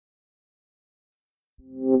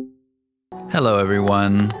Hello,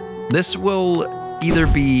 everyone. This will either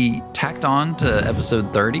be tacked on to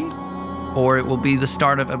episode 30, or it will be the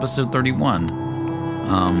start of episode 31.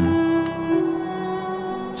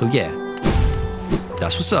 So yeah,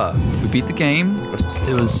 that's what's up. We beat the game.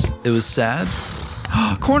 It was sad.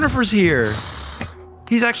 Cornifer's here.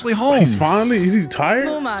 He's actually home. Is he tired?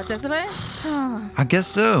 I guess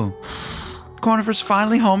so. Cornifer's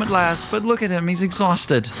finally home at last, but look at him, he's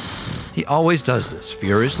exhausted. He always does this,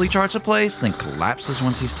 furiously charts a place, then collapses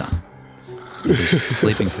once he's done. He's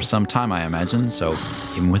sleeping for some time, I imagine, so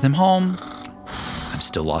even with him home, I'm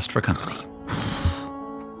still lost for company.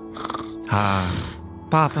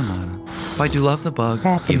 Papa Nada. I do love the bug,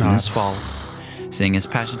 Papa even Nada. his faults. Seeing his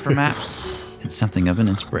passion for maps, it's something of an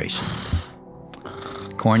inspiration.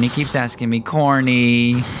 Corny keeps asking me,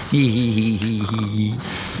 Corny.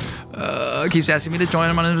 Keeps asking me to join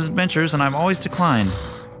him on his adventures, and I've always declined.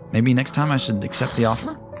 Maybe next time I should accept the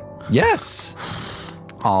offer? Yes!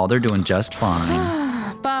 Oh, they're doing just fine.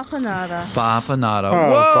 Papa Nada. Papa Nada. Oh,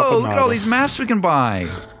 Whoa, Papa look at all Nada. these maps we can buy.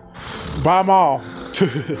 Buy them all.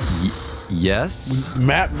 Yes?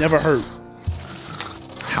 Map never hurt.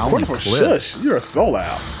 How many Cornifer, clips? shush. You're so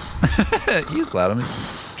loud. He's loud. Let me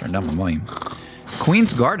turn down my volume.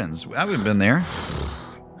 Queen's Gardens. I haven't been there.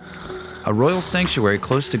 A royal sanctuary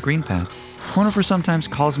close to Greenpath. Cornifer sometimes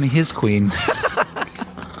calls me his queen.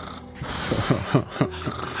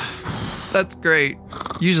 That's great.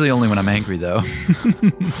 Usually only when I'm angry, though.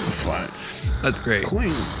 That's fine. That's great.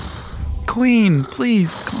 Queen. Queen,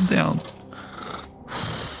 please, calm down.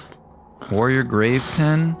 Warrior grave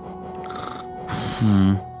pen?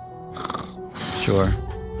 Sure.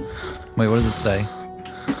 Wait, what does it say?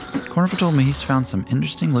 Cornifer told me he's found some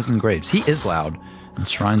interesting looking graves. He is loud. And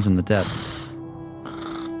shrines in the depths.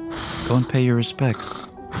 Go and pay your respects.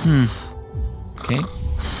 Okay.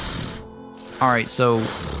 Alright, so...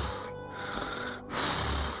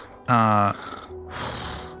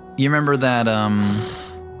 you remember that,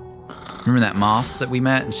 remember that moth that we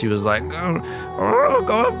met? And she was like, go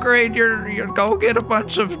upgrade your go get a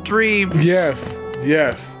bunch of dreams. Yes.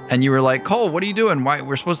 Yes. And you were like, Cole, what are you doing? Why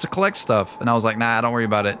we're supposed to collect stuff? And I was like, nah, don't worry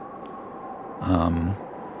about it.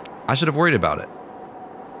 I should have worried about it.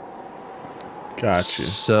 Gotcha.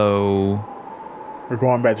 So... We're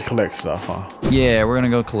going back to collect stuff, huh? yeah, we're gonna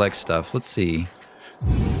go collect stuff. Let's see.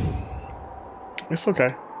 It's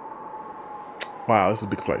okay. Wow, this is a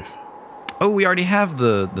big place. Oh, we already have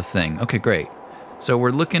the thing. Okay, great. So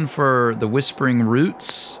we're looking for the Whispering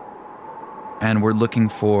Roots, and we're looking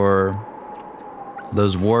for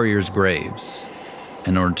those warriors' graves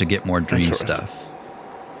in order to get more dream Interesting. stuff.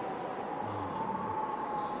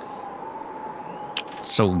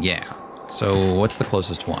 So yeah. So what's the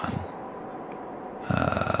closest one?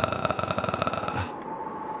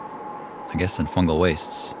 I guess in Fungal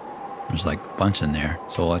Wastes. There's like a bunch in there,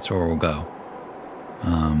 so that's where we'll go.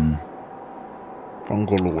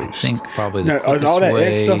 Fungal waste. I think probably the Now, does quickest all that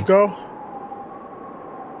way... egg stuff go?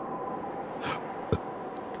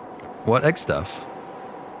 What egg stuff?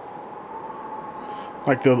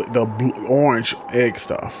 Like the blue, orange egg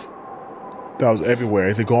stuff. That was everywhere.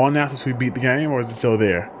 Is it gone now since we beat the game, or is it still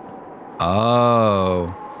there?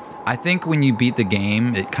 Oh. I think when you beat the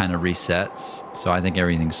game, it kind of resets. So I think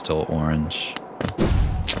everything's still orange.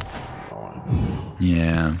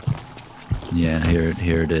 Yeah. Yeah,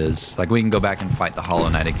 here it is. Like, we can go back and fight the Hollow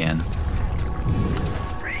Knight again.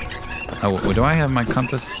 Oh, do I have my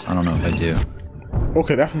compass? I don't know if I do.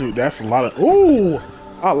 Okay, that's new. That's a lot of. Ooh,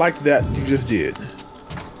 I liked that you just did.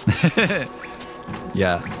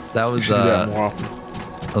 Yeah, that You was should do that more often.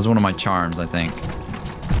 that was one of my charms, I think.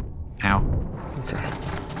 Ow. Okay.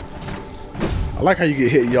 I like how you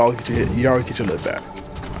get hit. You always get your hit. You always get your lip back.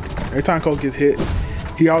 Every time Cole gets hit,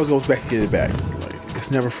 he always goes back and get it back. Like,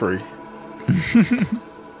 it's never free.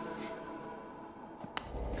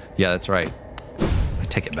 Yeah, that's right. I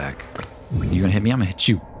take it back. You gonna hit me? I'm gonna hit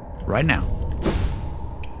you right now.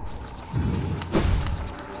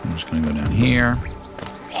 I'm just gonna go down here.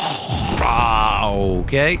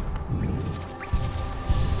 Okay.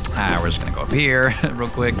 We're just gonna go up here real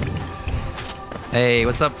quick. Hey,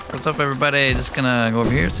 what's up? What's up, everybody? Just gonna go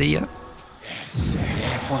over here. See ya.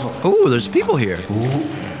 Ooh, there's people here.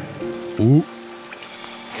 Ooh.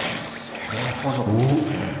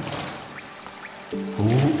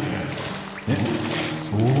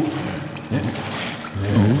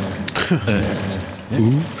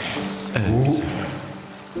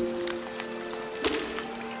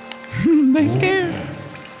 They scared.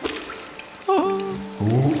 Oh.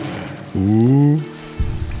 Ooh.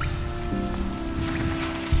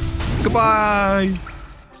 Goodbye.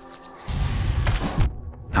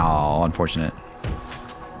 Oh, unfortunate.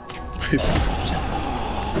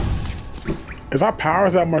 Is our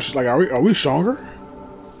powers that much? Like, are we stronger?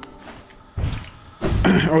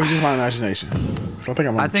 Or is it just my imagination? Because I think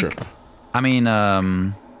I'm tripping. I mean, I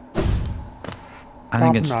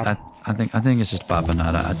think it's just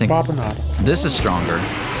Babanada. I think Babanada. This is stronger.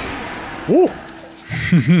 Woo!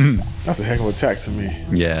 That's a heck of an attack to me.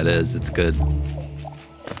 Yeah, it is. It's good. All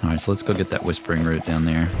right, so let's go get that whispering root down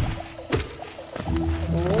there.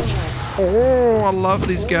 Oh, I love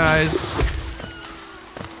these guys.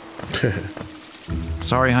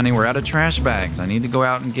 Sorry, honey, we're out of trash bags. I need to go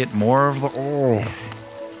out and get more of the ore.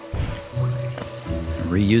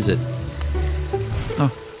 Reuse it.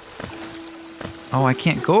 Oh. Oh, I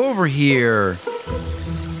can't go over here.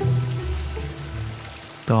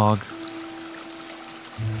 Dog.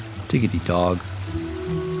 Diggity dog.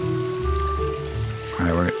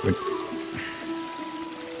 Alright,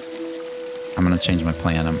 I'm gonna change my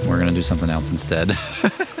plan. We're gonna do something else instead.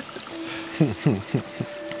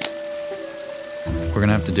 We're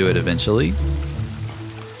gonna have to do it eventually.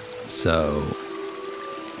 So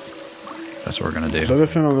that's what we're gonna do. So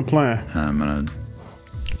let's end on the plan. I'm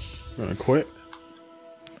gonna quit.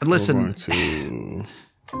 Listen,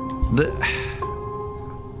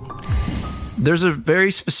 there's a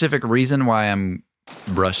very specific reason why I'm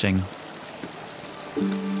rushing.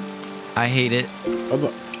 I hate it.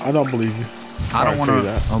 I don't believe you. I don't want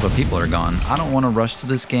to. Oh, the people are gone. I don't want to rush to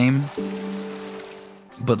this game.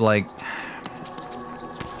 But like,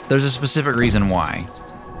 there's a specific reason why.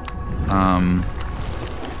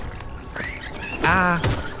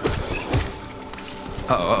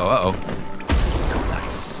 Uh-oh.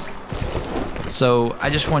 Nice. So I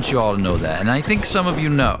just want you all to know that, and I think some of you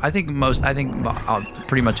know. I think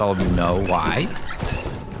pretty much all of you know why.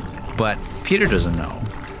 But Peter doesn't know,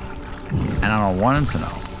 and I don't want him to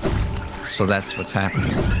know. So that's what's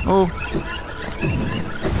happening. Oh.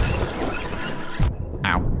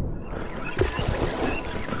 Ow.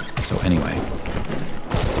 So anyway.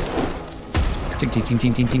 Ting, ting, ting,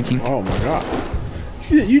 ting, ting, ting, ting. Oh my god.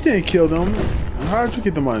 You didn't kill them. How did you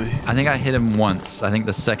get the money? I think I hit him once. I think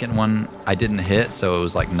the second one I didn't hit, so it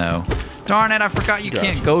was like, no. Darn it, I forgot you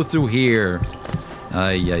can't go through here.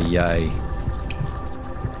 Ay, ay, ay.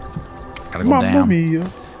 Gotta go Mamma down. Mia.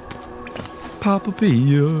 Papa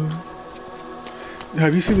Pia.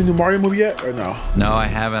 Have you seen the new Mario movie yet, or no? No, I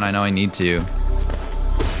haven't. I know I need to.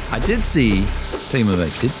 I did see. Tell you what I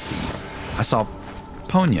did see. I saw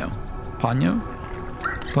Ponyo. Ponyo?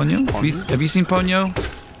 Ponyo? Have you seen Ponyo?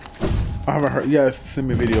 I haven't heard. Yeah, send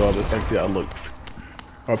me a video of it so I can see how it looks.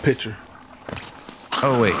 Or a picture.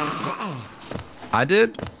 Oh, wait. I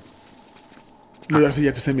did? No, that's you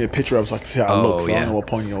have to send me a picture of it so I can see how it looks. So I don't know what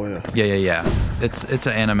Ponyo is. Yeah. It's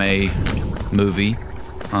an anime movie.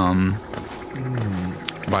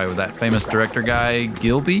 By that famous director guy,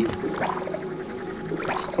 Gilby?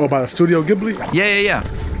 Oh, by the Studio Ghibli? Yeah.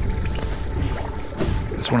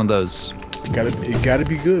 It's one of those. It gotta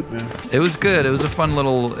be good, man. It was good. It was a fun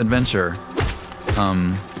little adventure.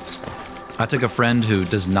 I took a friend who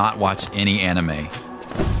does not watch any anime,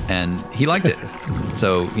 and he liked it.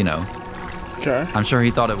 So, you know. Okay. I'm sure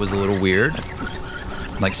he thought it was a little weird.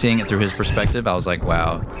 Like, seeing it through his perspective, I was like,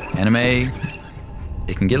 wow, anime,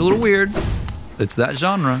 it can get a little weird. It's that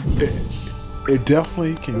genre. It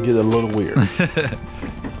definitely can get a little weird.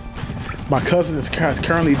 My cousin has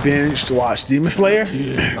currently binged to watch Demon Slayer.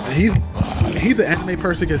 He's an anime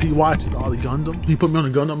person because he watches all the Gundam. He put me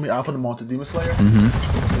on the Gundam. I put him on to Demon Slayer.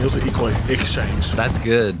 It was an equal exchange. That's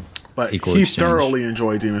good. But he thoroughly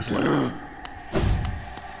enjoyed Demon Slayer.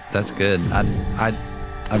 That's good.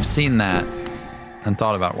 I've seen that and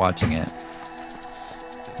thought about watching it.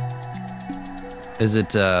 Is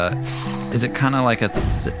it kind of like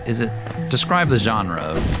is it describe the genre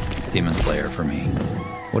of Demon Slayer for me?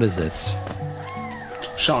 What is it?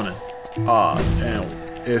 Shonen. And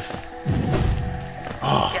it's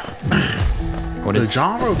what the is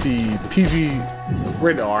genre would be PG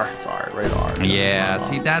rated R. Sorry, rated R. Yeah,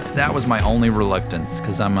 see that was my only reluctance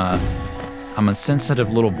because I'm a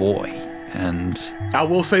sensitive little boy, and I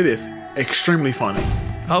will say this: extremely funny.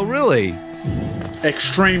 Oh, really?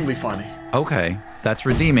 Extremely funny. Okay, that's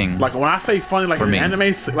redeeming. Like when I say funny, like in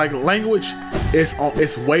anime, like language,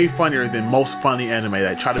 it's way funnier than most funny anime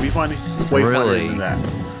that try to be funny. Way funnier than that.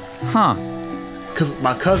 Huh? Because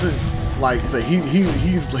my cousin, like, so he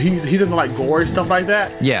doesn't like gory stuff like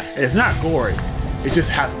that. Yeah. It's not gory. It just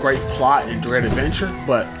has great plot and great adventure,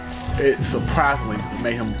 but it surprisingly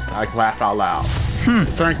made him like laugh out loud.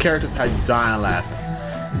 Certain characters had you dying laughing,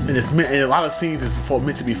 and a lot of scenes is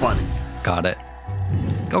meant to be funny. Got it.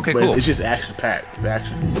 Okay, but cool. It's just action packed. It's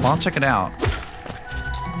action. Well, I'll check it out.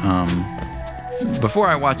 Before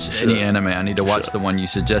I watch any anime, I need to watch the one you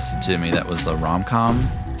suggested to me that was the rom-com.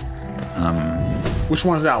 Which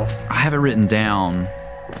one's that one? I have it written down.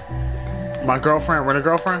 My Girlfriend, Rent a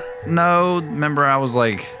Girlfriend? No, remember I was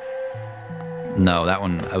like... No, that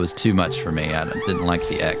one it was too much for me. I didn't like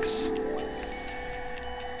the X.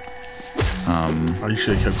 Oh, you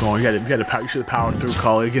should have kept going. You should have powered through,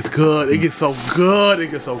 Cole. It gets good. It gets so good.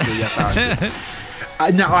 It gets so good. You have to power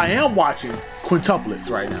through. Now, I am watching Quintuplets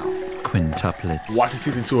right now. Quintuplets. Watching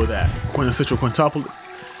season 2 of that. Quintessential Quintuplets.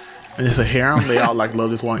 And it's a harem. They all like love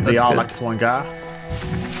this one. They all like this one guy.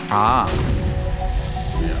 Ah.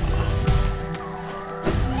 Yeah.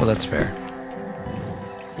 Well, that's fair.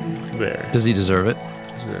 Very. Does he deserve it?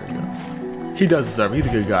 Very good. He does deserve it. He's a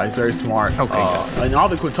good guy. He's very smart. Okay. And all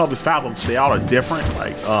the Quintuplets Fathoms, they all are different.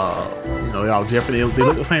 Like, you know, they all different. They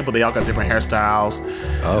look the same, but they all got different hairstyles.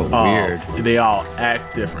 Oh, weird. And they all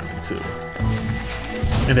act differently too.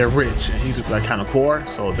 And they're rich, and he's like kind of poor,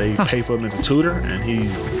 so they pay for him as a tutor, and he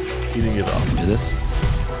didn't get off. Do this?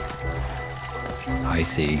 I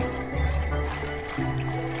see.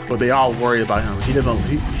 But they all worry about him.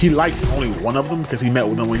 He likes only one of them because he met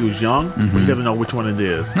with them when he was young, but he doesn't know which one it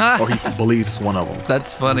is, or he believes it's one of them.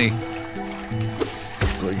 That's funny.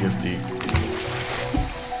 So it gets deep.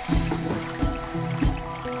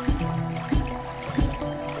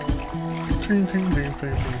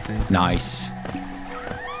 Nice.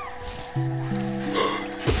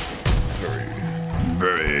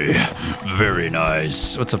 Very, very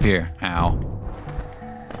nice. What's up here? Ow.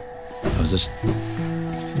 I was just...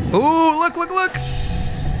 Ooh, look, look, look!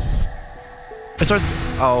 It's our...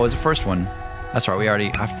 Oh, it's the first one. That's right, we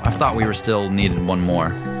already... I thought we were still needed one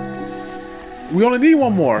more. We only need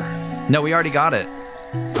one more. No, we already got it.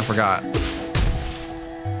 I forgot.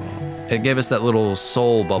 It gave us that little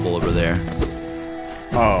soul bubble over there.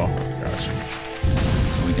 Oh, gotcha.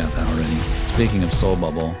 So we got that already. Speaking of soul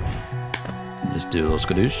bubble, just do a little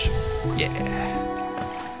skadoosh. Yeah.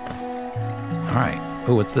 All right.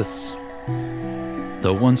 Oh, what's this?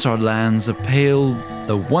 Though once our lands a pale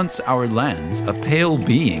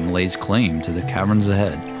being lays claim to the caverns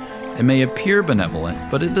ahead. It may appear benevolent,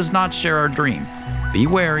 but it does not share our dream. Be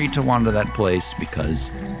wary to wander that place because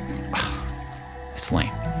it's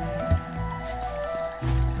lame.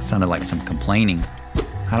 That sounded like some complaining.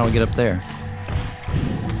 How do I get up there?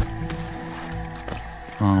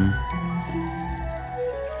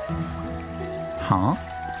 Huh?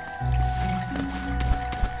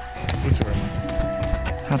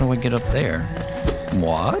 How do I get up there?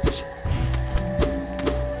 What?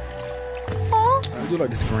 I do like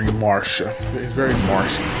this green marsh. It's very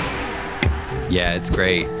marshy. Yeah, it's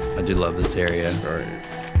great. I do love this area. Right.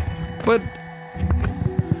 But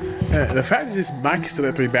the fact that this mic still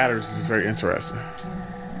had 3 batteries is very interesting.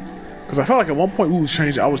 Because I felt like at one point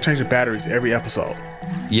I was changing batteries every episode.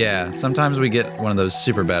 yeah, sometimes we get one of those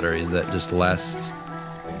super batteries that just lasts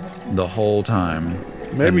the whole time.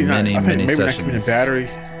 Maybe not. Many, I think many maybe sessions. not keeping the battery.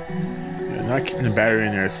 Yeah, not keeping the battery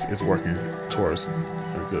in there is working towards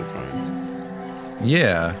a good thing.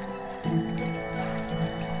 Yeah.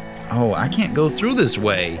 Oh, I can't go through this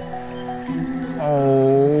way.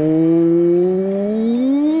 Oh,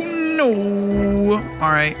 no.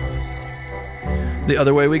 All right. The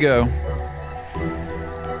other way we go.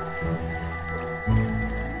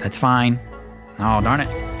 That's fine. Oh, darn it.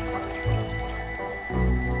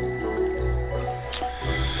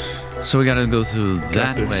 So we gotta go through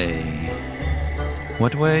that way.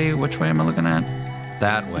 What way? Which way am I looking at?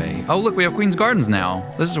 That way. Oh, look, we have Queen's Gardens now.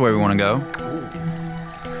 This is where we want to go.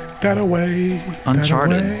 That away.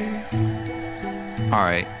 Uncharted. That away. All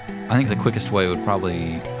right. I think the quickest way would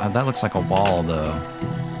probably... that looks like a wall, though.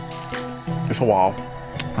 It's a wall.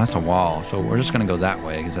 That's a wall. So we're just going to go that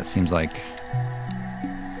way, because that seems like...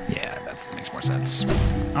 Yeah, that makes more sense.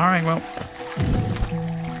 All right, well...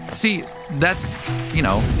 See, that's... You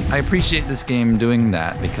know, I appreciate this game doing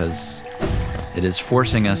that, because it is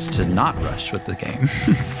forcing us to not rush with the game.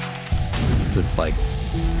 Because it's like...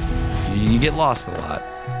 You get lost a lot.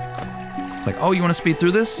 It's like, oh, you want to speed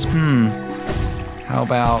through this? How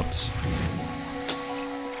about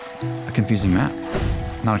a confusing map?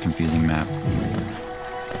 Not a confusing map.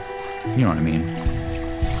 You know what I mean.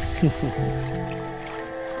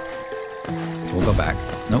 So we'll go back.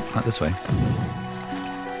 Nope, not this way.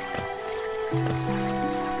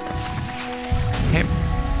 Hip.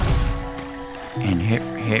 And hip,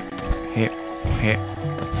 hip, hip, hip.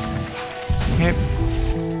 Hip.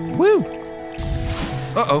 Woo!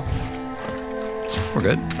 Uh-oh. We're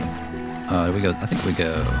good. We go. I think we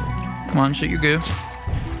go. Come on, shoot your goo.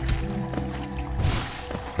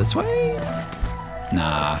 This way?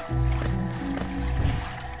 Nah.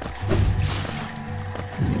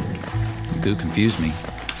 goo confused me.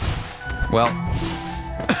 Well,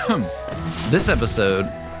 this episode,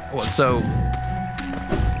 so...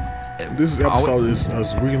 This episode is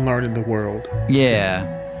us relearning the world.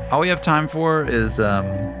 Yeah. All we have time for is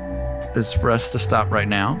for us to stop right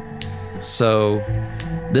now. So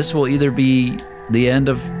this will either be the end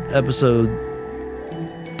of episode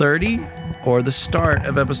 30 or the start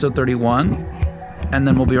of episode 31, and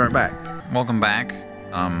then we'll be right back. Welcome back.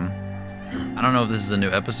 I don't know if this is a new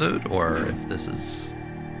episode or if this is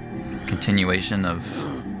continuation of,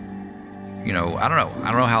 you know, I don't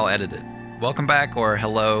know how I'll edit it. Welcome back or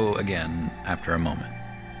hello again after a moment.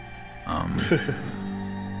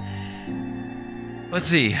 Let's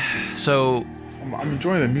see. So I'm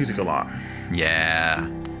enjoying the music a lot. yeah,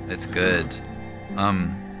 it's good.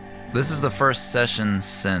 This is the first session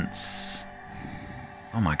since,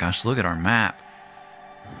 oh my gosh, look at our map.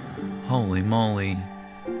 Holy moly.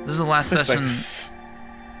 This is the last session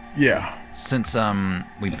yeah. since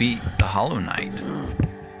we beat the Hollow Knight.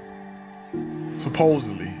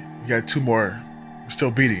 Supposedly. You got 2 more. We're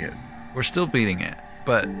still beating it. We're still beating it,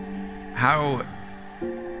 but how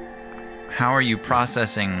are you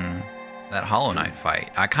processing that Hollow Knight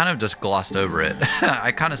fight? I kind of just glossed over it.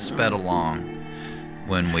 I kind of sped along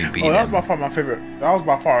when we beat that him. was by far my favorite. That was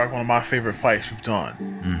by far one of my favorite fights you've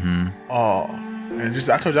done. And just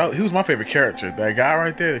I told you he was my favorite character. That guy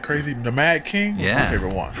right there, the Mad King, was my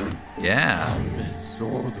favorite one. Yeah.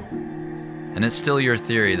 And it's still your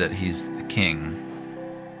theory that he's the king.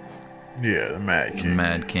 Yeah, the Mad King. The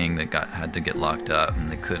Mad King that had to get locked up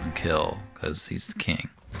and they couldn't kill because he's the king.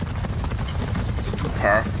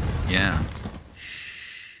 Powerful. Yeah.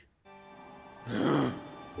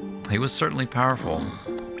 He was certainly powerful,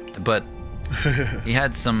 but he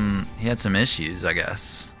had some issues, I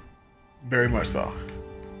guess. Very much so.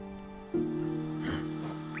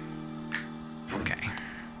 Okay.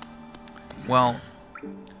 Well,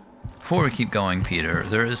 before we keep going, Peter,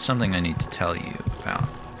 there is something I need to tell you about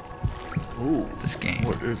this game.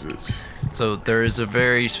 What is it? So there is a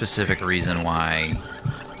very specific reason why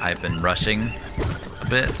I've been rushing a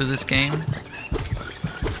bit through this game.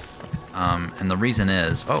 And the reason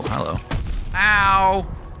is, oh, hello. Ow!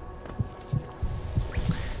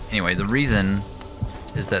 Anyway, the reason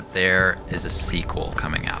is that there is a sequel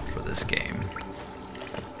coming out for this game.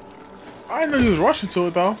 I didn't know he was rushing to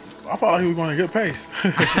it, though. I thought he was going at a good pace.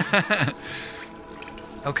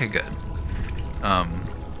 Okay, good.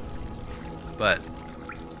 But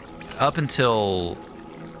up until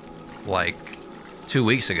like 2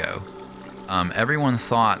 weeks ago, everyone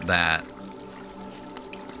thought that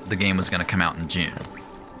the game was going to come out in June.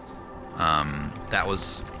 That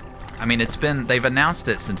was, I mean, they've announced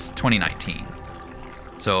it since 2019.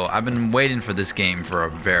 So I've been waiting for this game for a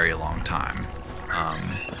very long time.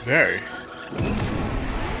 Very.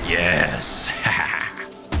 Yes.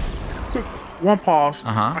 Quick, one pause.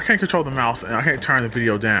 Uh-huh. I can't control the mouse and I can't turn the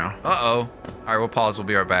video down. Uh-oh. All right, we'll pause. We'll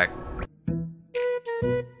be right back.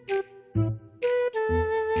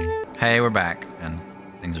 Hey, we're back. And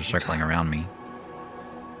things are circling around me.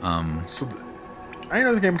 So, I didn't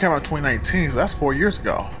know the game came out in 2019, so that's 4 years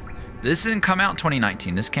ago. This didn't come out in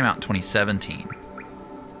 2019. This came out in 2017.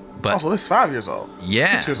 But, Oh, so this is 5 years old.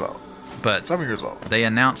 Yeah. 6 years old. But 7 years old. they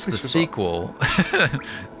announced the 6 years old. sequel.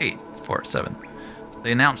 8, 4, 7.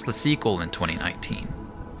 They announced the sequel in 2019.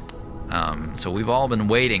 So we've all been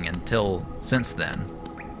waiting until since then.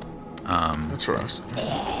 That's right.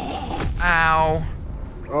 Ow.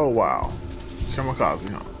 Oh, wow. Kamikaze,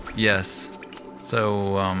 huh? Yes.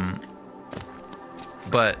 So,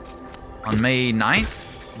 but on May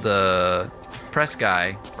 9th, the press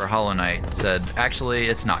guy for Hollow Knight said, actually,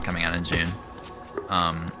 it's not coming out in June.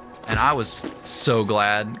 And I was so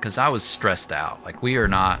glad because I was stressed out. Like, we are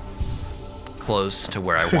not close to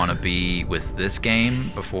where I want to be with this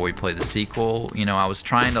game before we play the sequel. You know, I was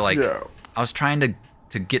trying to, like, I was trying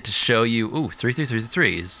to get to show you, ooh,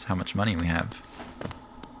 3333 is how much money we have.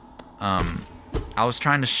 I was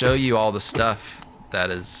trying to show you all the stuff that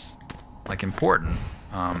is, like, important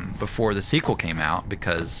before the sequel came out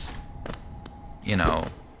because, you know,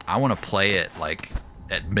 I want to play it, like,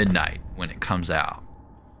 at midnight when it comes out.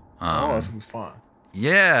 Oh, that's gonna be fun.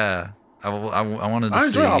 Yeah. I wanted to see. I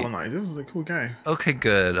enjoy Hollow Knight. This is a cool game. Okay,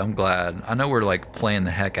 good. I'm glad. I know we're, like, playing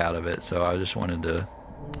the heck out of it, so I just wanted to...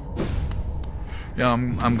 Yeah,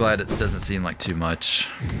 I'm glad it doesn't seem like too much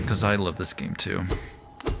because I love this game, too.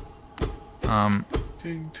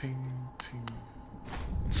 Ting, ting, ting.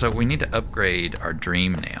 So we need to upgrade our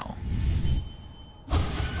dream nail.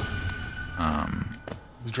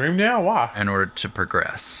 The dream now? Why? In order to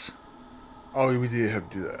progress. Oh, we did have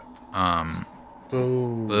to do that.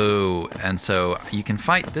 Boo. Boo. And so you can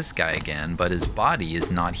fight this guy again, but his body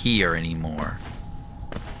is not here anymore.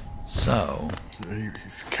 So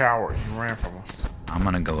He's a coward. He ran from us. I'm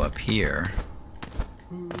gonna go up here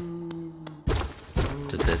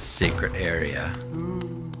to this secret area.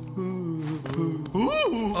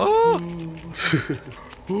 Oh!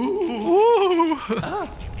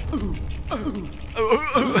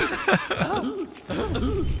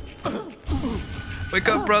 Wake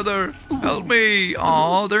up, brother! Help me!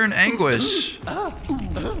 Oh, they're in anguish.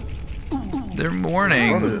 They're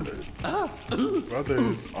mourning. Brother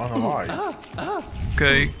is unalive.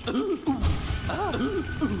 Okay.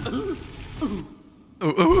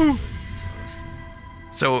 Ooh.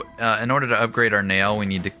 So, in order to upgrade our nail, we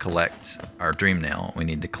need to collect our dream nail. We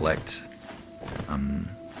need to collect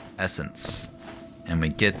essence, and we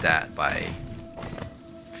get that by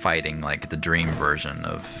fighting like the dream version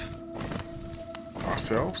of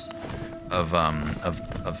Ourselves?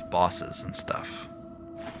 of bosses and stuff.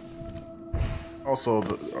 Also,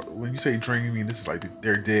 when you say dream, you mean this is like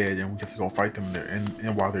they're dead and we have to go fight them there,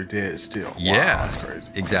 and while they're dead still. Yeah, wow, that's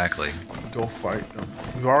crazy. Exactly. We go fight them.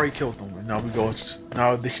 We already killed them, and now we go.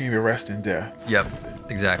 Now they can't even rest in death. Yep,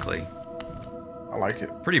 exactly. I like it.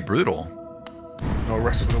 Pretty brutal. No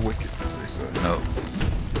rest for the wicked, as they say. No.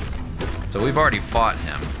 So we've already fought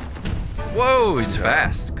him. Whoa, he's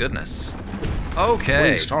fast. Goodness.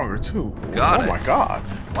 Okay. Way stronger too. Got it. Oh my god.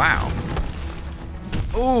 Wow.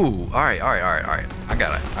 Ooh. All right. I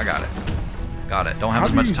got it. Got it. Don't have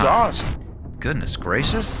as much time. Dodge? Goodness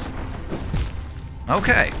gracious.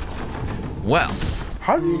 Okay. Well.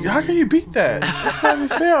 How can you beat that? That's not even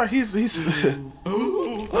fair. He's.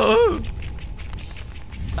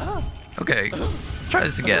 Okay. Let's try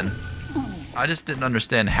this again. I just didn't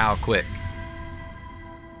understand how quick.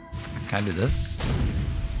 Can I do this?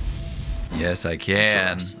 Yes, I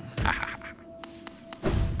can.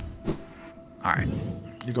 All right.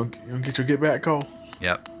 You gonna get your get back, Cole?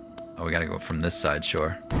 Yep. Oh, we gotta go from this side,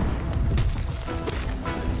 sure.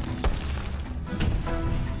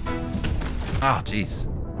 Oh, jeez.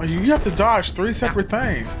 Oh, you have to dodge 3 separate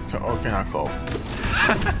things. Okay, not Cole.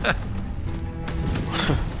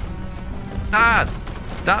 Ah!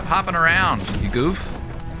 Stop hopping around, you goof.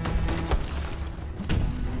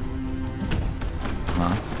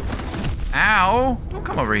 Huh? Ow! Don't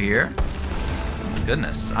come over here.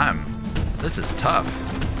 Goodness, this is tough.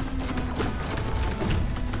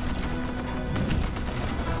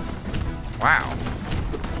 Wow.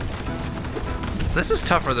 This is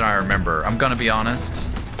tougher than I remember, I'm gonna be honest.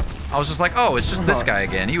 I was just like, oh, it's just this guy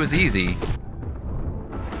again. He was easy.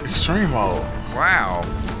 Extreme mode. Wow.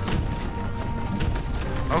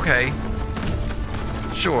 Okay.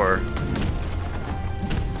 Sure.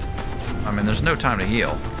 I mean, there's no time to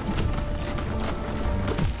heal.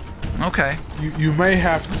 Okay. You may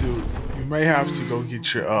have to go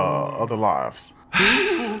get your other lives.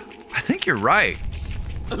 I think you're right.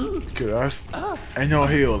 Because ain't no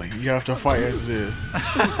healing. You have to fight as it is.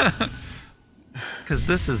 Because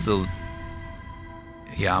this is a...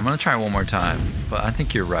 Yeah, I'm going to try one more time. But I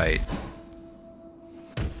think you're right.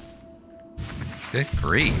 Good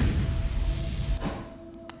grief.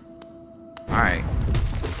 Alright.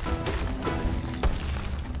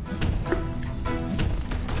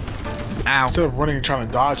 Ow. Instead of running and trying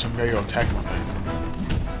to dodge him, you go attack him.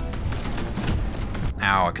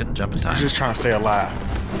 Ow, I couldn't jump in time. He's just trying to stay alive.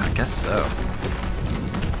 I guess so.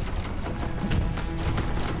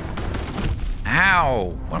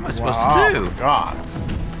 Ow! What am I supposed to do? Oh my god.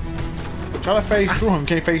 Try to phase through him.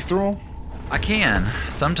 Can you phase through him? I can,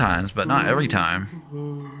 sometimes, but not every time.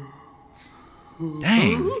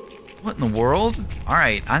 Dang. What in the world?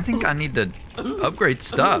 Alright, I think I need to upgrade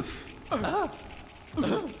stuff.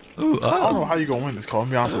 Ooh, I don't know how you gonna win this call, I'll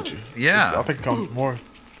be honest with you. Yeah. I think it comes more.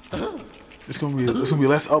 It's gonna be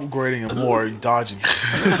less upgrading and more dodging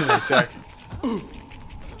and attacking.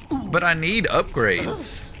 But I need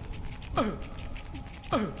upgrades.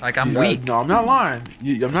 Like, I'm weak. No, I'm not lying.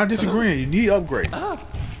 I'm not disagreeing. You need upgrades.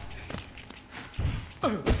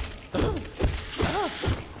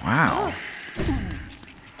 Wow.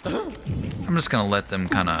 I'm just gonna let them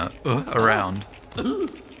kind of around.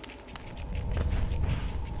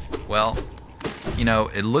 Well, you know,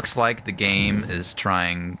 it looks like the game is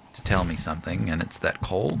trying to tell me something, and it's that,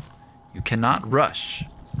 Cole, you cannot rush.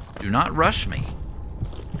 Do not rush me.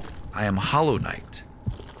 I am Hollow Knight.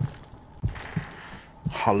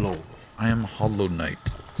 Hollow. I am Hollow Knight.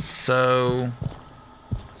 So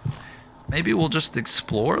maybe we'll just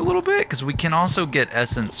explore a little bit, because we can also get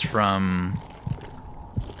essence from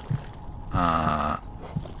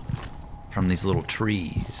these little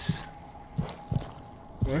trees.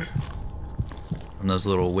 What? on those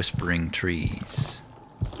little whispering trees.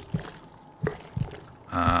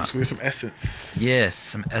 So we have some essence. Yes,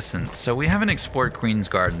 some essence. So we haven't explored Queen's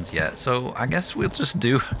Gardens yet. So I guess we'll just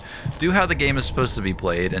do how the game is supposed to be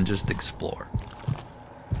played and just explore.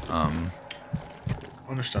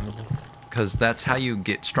 Understandable. Because that's how you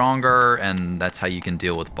get stronger, and that's how you can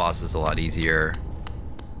deal with bosses a lot easier.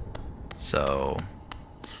 So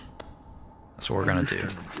that's what we're gonna do.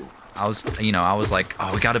 I was like,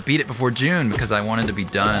 oh, we gotta beat it before June because I wanted to be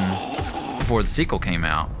done before the sequel came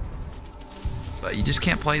out. But you just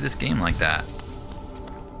can't play this game like that.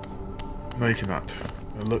 No, you cannot.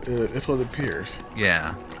 Look, it's what it appears.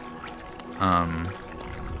 Yeah.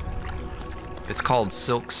 It's called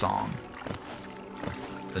Silk Song.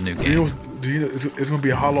 The new game. It's gonna be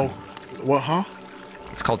a hollow. What? Huh?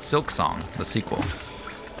 It's called Silk Song, the sequel.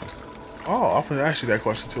 Oh, I was gonna ask you that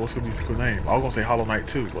question too. What's gonna be the sequel name? I was gonna say Hollow Knight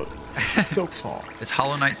 2, but Silk Song. It's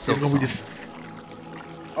Hollow Knight Silk Song. It's gonna be this.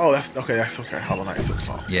 Oh, that's okay. That's okay. Hollow Knight Silk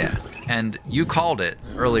Song. Yeah, and you called it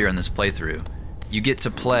earlier in this playthrough. You get to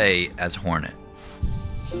play as Hornet.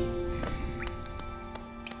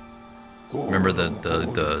 Remember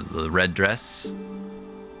the red dress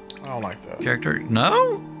I don't like that character?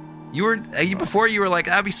 No, you were before. You were like,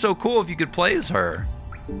 that'd be so cool if you could play as her.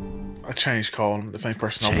 I changed, Colin. I'm the same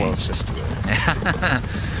person I was yesterday.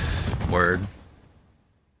 Word.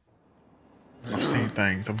 I've seen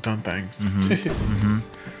things. I've done things. Mm-hmm.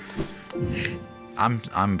 Mm-hmm.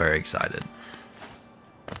 I'm very excited.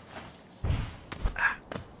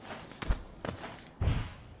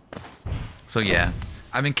 So yeah,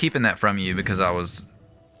 I've been keeping that from you because I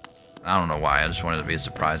don't know why. I just wanted it to be a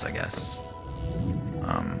surprise, I guess.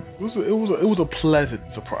 It was a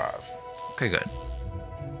pleasant surprise. Okay, good.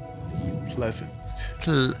 Pleasant.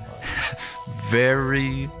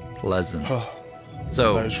 Very pleasant.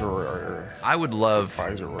 So Pleasure. I would love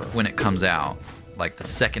when it comes out, like the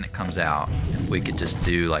second it comes out, if we could just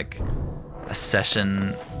do like a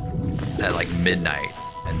session at like midnight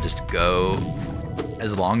and just go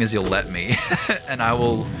as long as you'll let me, and I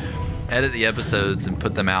will edit the episodes and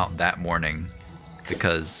put them out that morning.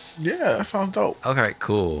 Because yeah, that sounds dope. Okay,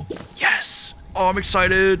 cool. Yes. Oh, I'm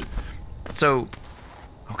excited. So,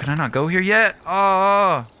 oh, can I not go here yet?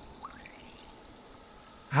 Oh.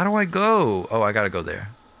 How do I go? Oh, I gotta go there.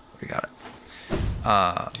 We got it.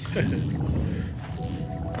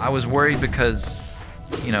 I was worried because,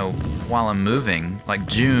 while I'm moving, like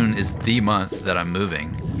June is the month that I'm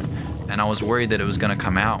moving, and I was worried that it was gonna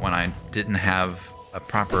come out when I didn't have a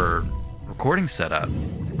proper recording set up.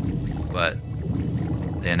 But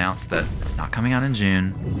they announced that it's not coming out in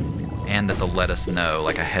June, and that they'll let us know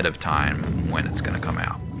like ahead of time when it's gonna come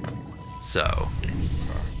out. So,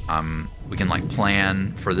 we can like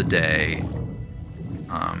plan for the day,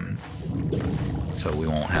 so we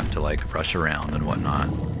won't have to like rush around and whatnot.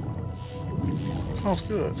 Sounds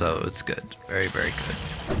good. So it's good. Very, very good.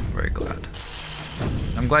 Very glad.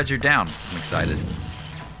 I'm glad you're down. I'm excited.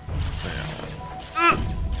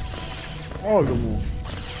 Oh, good move.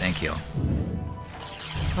 Thank you.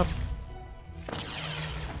 Up.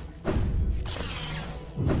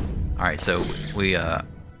 Alright, so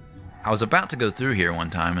I was about to go through here one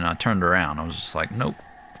time and I turned around. I was just like, nope.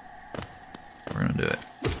 We're gonna do it.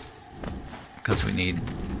 Because we need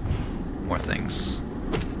more things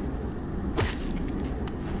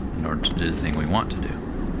in order to do the thing we want to do.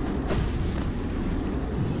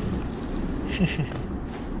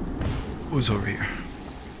 Who's over here?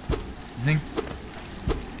 Anything?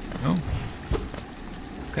 No?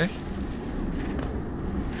 Okay.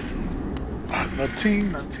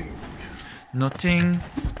 Nothing. Nothing.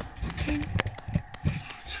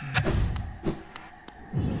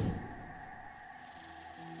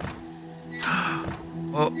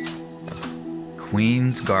 Oh.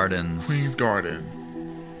 Queen's Gardens. Queen's Garden.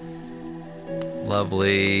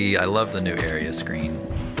 Lovely. I love the new area screen.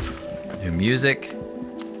 New music.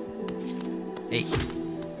 Hey.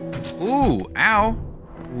 Ooh, ow.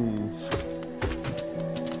 Ooh.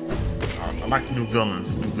 I like the new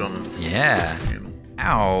villains. Yeah.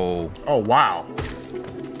 Ow. Oh, wow.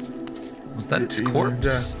 Was that its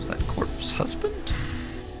corpse? Was that corpse husband?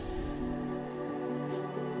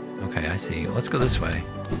 Okay, I see. Let's go this way.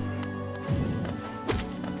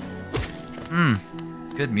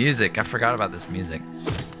 Good music. I forgot about this music.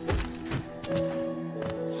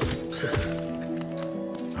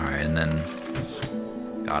 Alright, and then...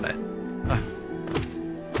 Got it.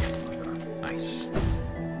 Nice.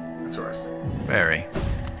 Interesting. Very.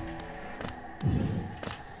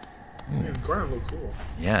 Yeah, the ground look cool.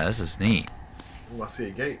 Yeah, this is neat. Ooh, I see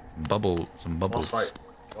a gate. Some bubbles. Boss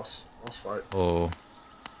fight. Oh.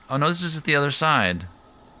 Oh no, this is just the other side.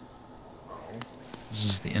 Oh. This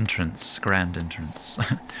is the entrance, grand entrance.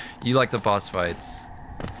 You like the boss fights.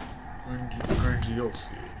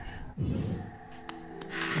 Grandiose.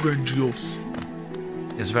 Grandiose.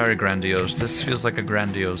 It's very grandiose. This feels like a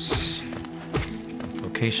grandiose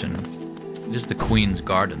location. It is the Queen's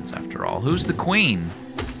Gardens, after all. Who's the Queen?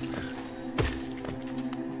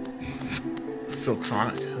 Silk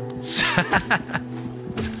Sonic.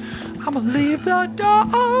 I'ma leave the door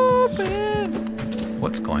open.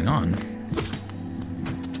 What's going on?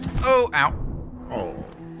 Oh, ow. Oh.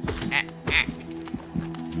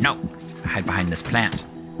 No. Hide behind this plant.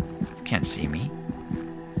 You can't see me.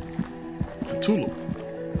 It's a tulip.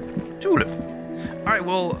 Tulip. Alright,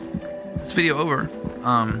 well, this video over.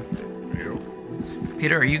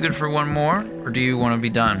 Peter, are you good for one more? Or do you want to be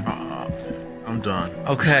done? I'm done.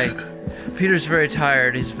 Okay. Peter's very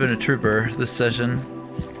tired. He's been a trooper this session.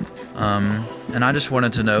 And I just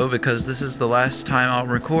wanted to know, because this is the last time I'll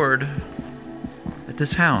record at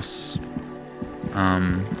this house.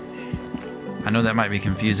 I know that might be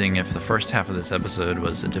confusing if the first half of this episode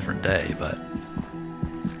was a different day, but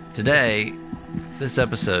today, this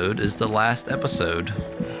episode is the last episode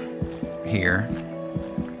here.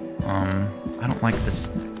 I don't like this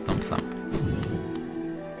thump thump.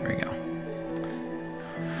 There we go.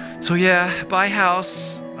 So yeah, bye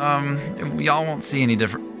house. Y'all won't see any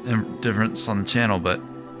difference on the channel, but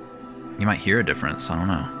you might hear a difference. I don't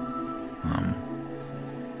know.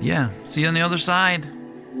 Yeah, see you on the other side.